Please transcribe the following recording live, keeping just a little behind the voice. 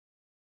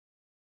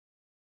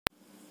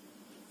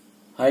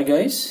Hi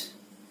guys,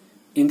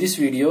 in this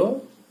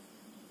video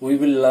we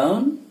will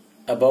learn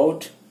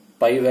about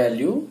pi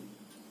value,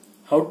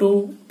 how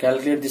to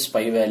calculate this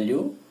pi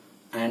value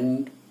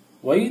and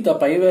why the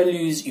pi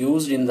value is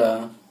used in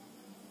the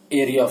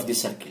area of the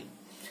circle.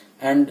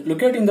 And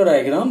look at in the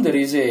diagram, there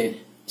is a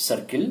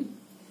circle.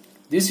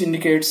 This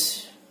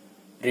indicates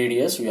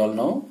radius, we all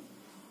know.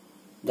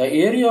 The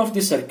area of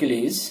the circle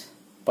is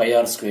pi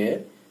r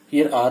square.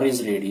 Here r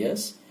is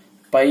radius.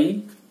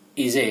 Pi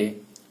is a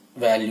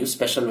value,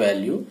 special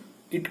value.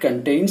 It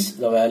contains,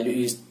 the value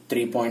is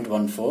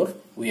 3.14,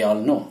 we all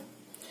know.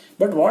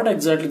 But what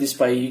exactly this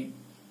pi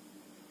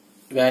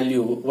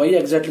value, why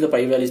exactly the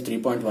pi value is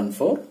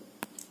 3.14,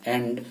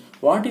 and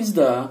what is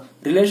the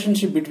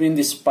relationship between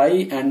this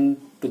pi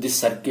and to this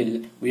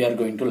circle, we are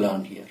going to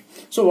learn here.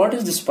 So what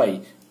is this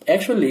pi?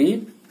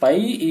 Actually pi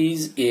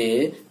is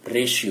a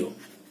ratio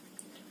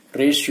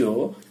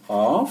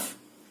of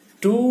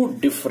two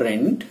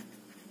different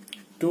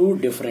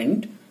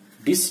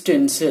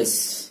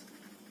distances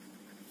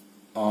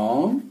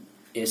on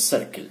a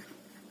circle.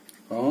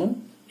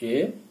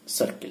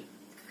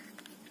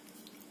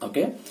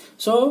 Okay,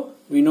 so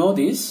we know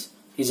this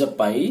is a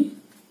pi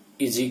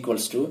is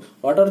equals to,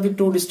 what are the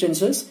two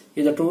distances?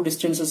 The two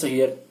distances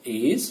here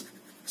is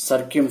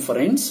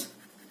circumference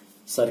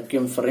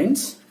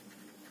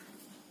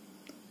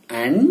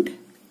and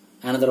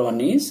another one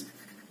is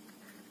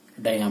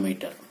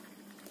diameter.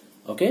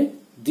 Okay,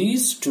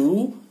 these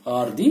two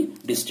are the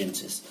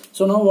distances.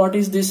 So now what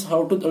is this?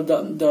 How to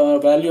the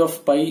value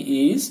of pi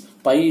is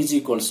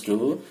equals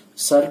to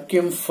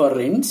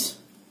circumference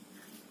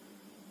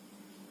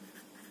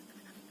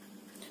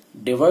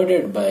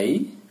divided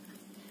by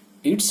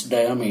its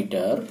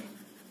diameter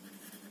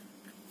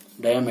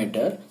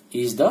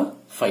is the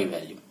phi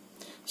value.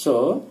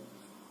 So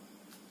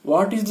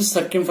what is the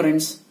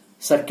circumference?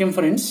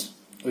 Circumference,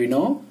 we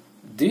know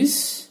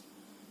this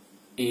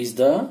is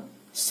the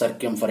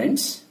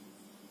circumference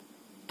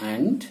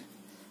and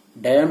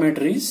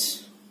diameter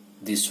is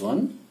this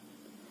one.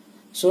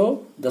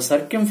 So the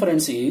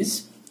circumference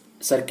is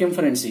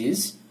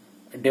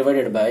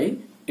divided by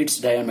its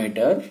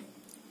diameter,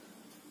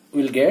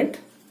 will get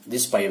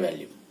this pi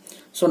value.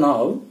 So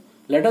now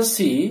let us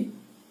see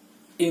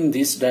in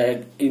this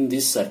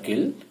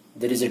circle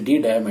there is a d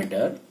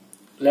diameter.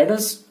 Let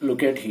us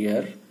look at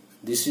here,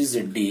 this is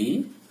a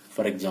d,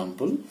 for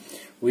example.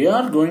 We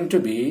are going to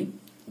be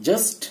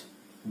just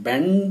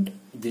bend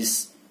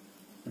this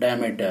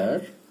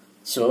diameter,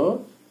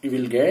 so you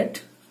will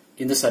get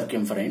in the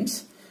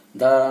circumference,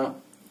 the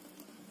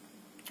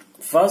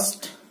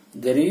first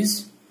there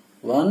is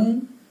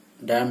one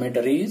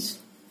diameter is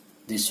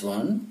this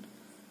one,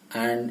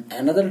 and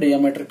another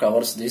diameter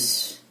covers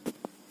this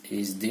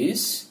is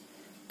this,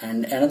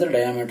 and another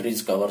diameter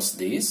is covers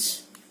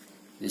this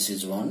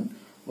is 1,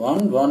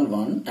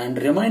 and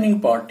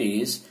remaining part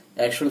is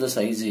actually the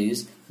size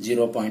is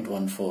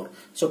 0.14.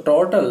 So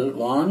total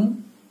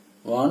 1,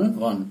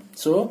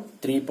 so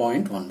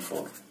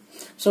 3.14.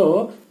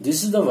 So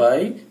this is the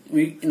why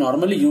we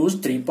normally use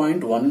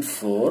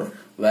 3.14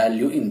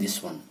 value in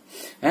this one.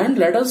 And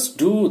let us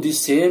do the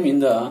same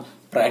in the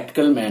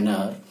practical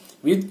manner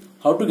with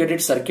how to get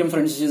its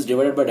circumference is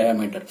divided by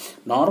diameter.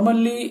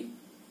 Normally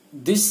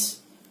this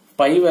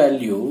pi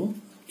value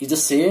is the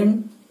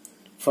same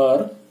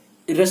for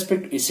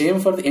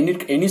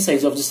any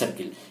size of the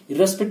circle.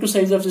 Irrespective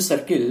size of the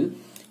circle,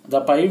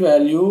 the pi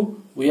value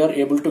we are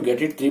able to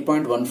get it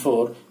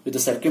 3.14 with the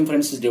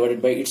circumference is divided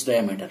by its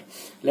diameter.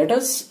 Let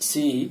us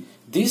see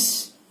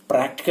this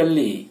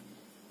practically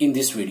in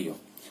this video.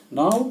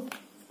 Now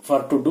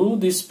for to do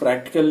this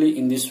practically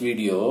in this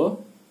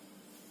video,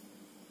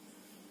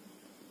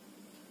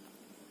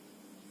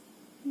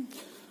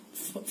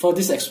 for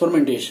this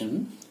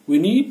experimentation we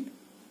need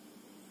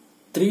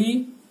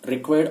three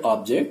required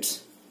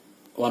objects.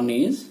 One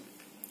is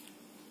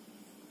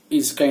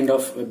kind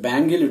of a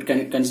bangle, it can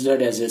be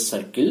considered as a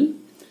circle,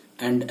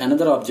 and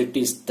another object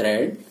is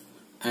thread,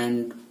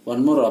 and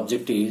one more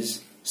object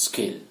is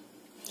scale.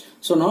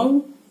 So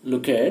now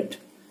look at,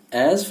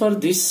 as for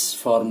this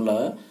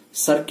formula,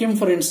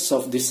 circumference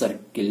of this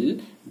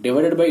circle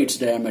divided by its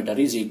diameter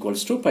is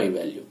equals to pi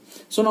value.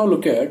 So now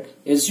look at,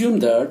 assume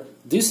that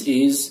this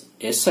is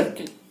a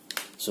circle.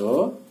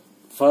 So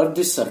for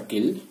this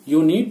circle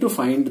you need to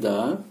find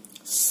the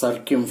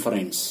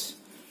circumference.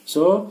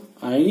 So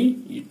I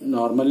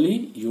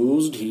normally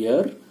used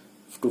here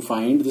to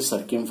find the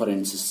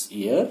circumference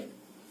here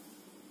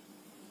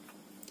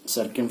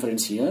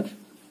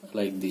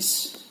like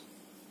this.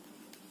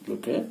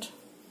 Look at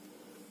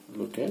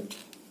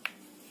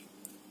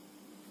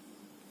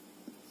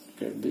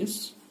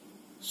this.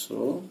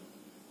 So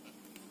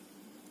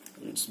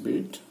it's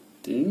bit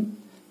thin.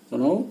 So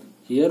now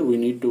here we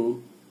need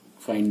to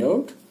find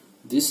out,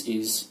 this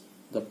is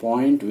the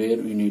point where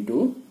we need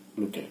to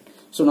look at.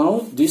 So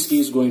now this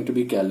is going to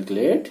be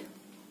calculated.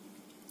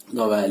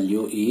 The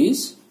value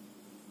is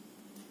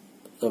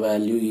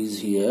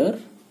here.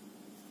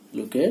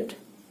 Look at,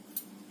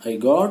 I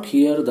got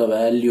here the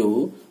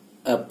value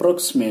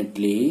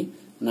approximately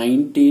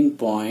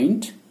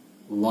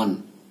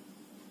 19.1.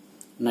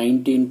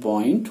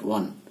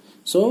 19.1.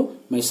 So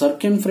my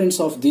circumference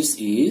of this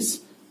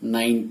is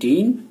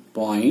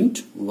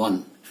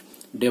 19.1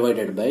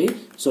 divided by,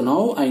 so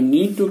now I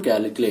need to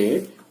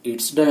calculate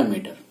its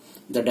diameter.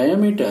 The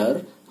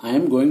diameter I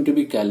am going to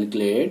be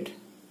calculate,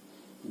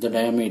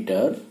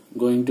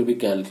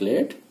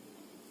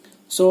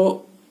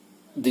 so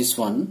this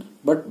one,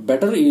 but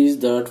better is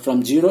that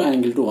from 0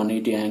 angle to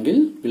 180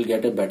 angle will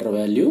get a better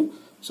value.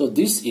 So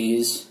this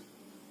is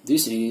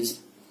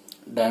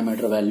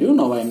diameter value.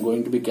 Now I am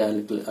going to be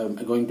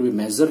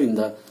measure in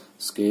the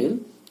scale.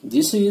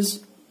 This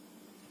is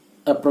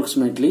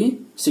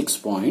approximately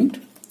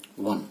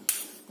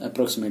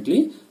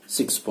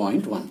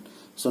 6.1.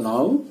 So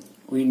now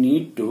we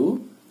need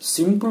to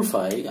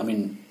simplify,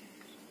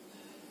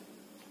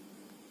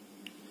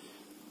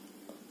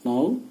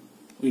 now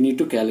we need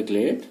to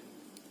calculate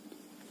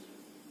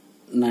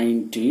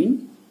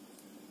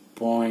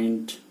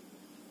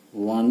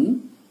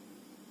 19.1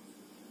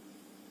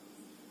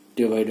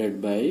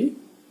 divided by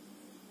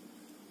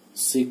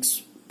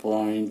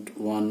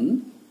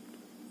 6.1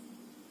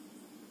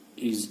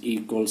 is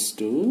equals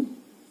to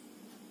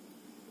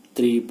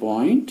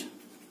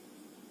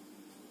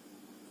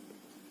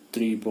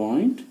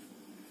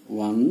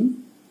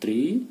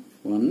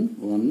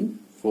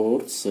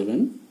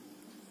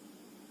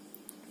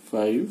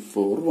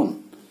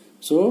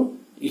So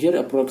here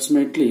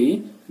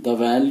approximately the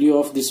value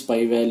of this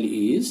pi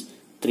value is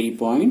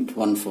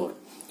 3.14,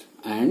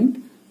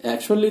 and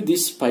actually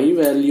this pi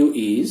value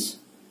is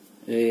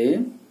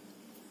a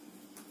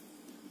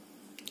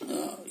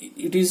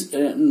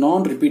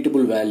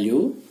non-repeatable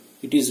value.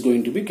 It is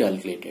going to be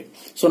calculated.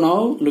 So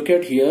now look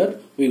at here,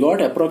 we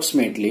got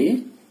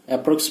approximately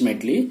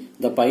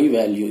the pi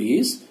value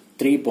is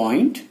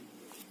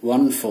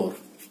 3.14.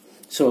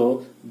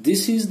 So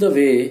this is the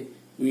way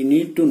we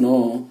need to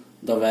know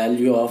the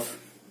value of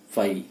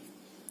phi.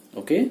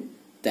 Okay,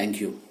 thank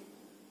you.